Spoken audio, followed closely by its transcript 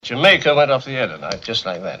Jamaica went off the air tonight, just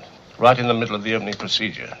like that. Right in the middle of the opening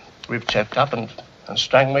procedure. We've checked up and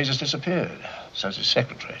Strangways has disappeared. So's his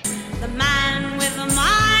secretary. The man with the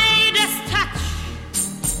Midas touch.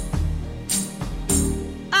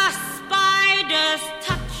 A spider's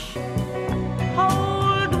touch.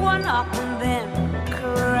 Hold one up and then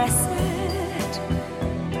caress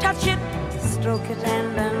it. Touch it, stroke it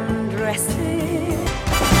and undress it.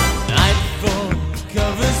 Nightfall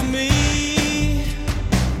covers me,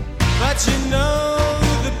 but you know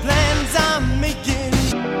the plans I'm making.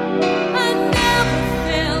 I never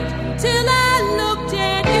felt till I looked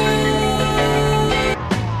at you.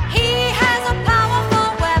 He has a powerful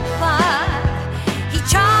weapon. He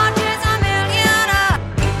charges $1 million.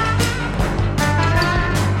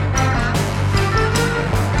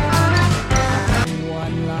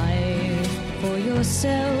 One life for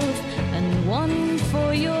yourself and one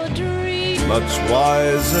for your dream. Much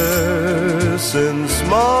wiser since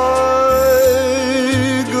my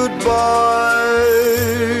goodbye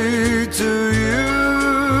to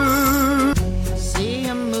you. See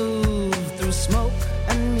him move through smoke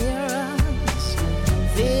and mirrors.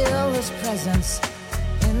 Feel his presence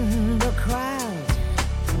in the crowd.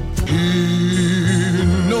 He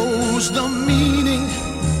knows the meaning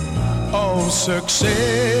of success.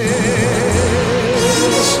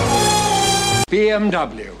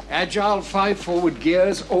 BMW, agile 5 forward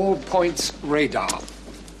gears, all points radar.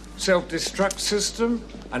 Self-destruct system,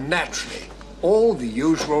 and naturally, all the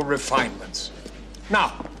usual refinements.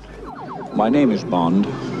 Now, My name is Bond,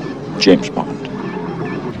 James Bond.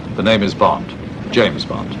 The name is Bond, James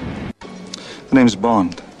Bond. The name is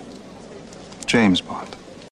Bond, James Bond.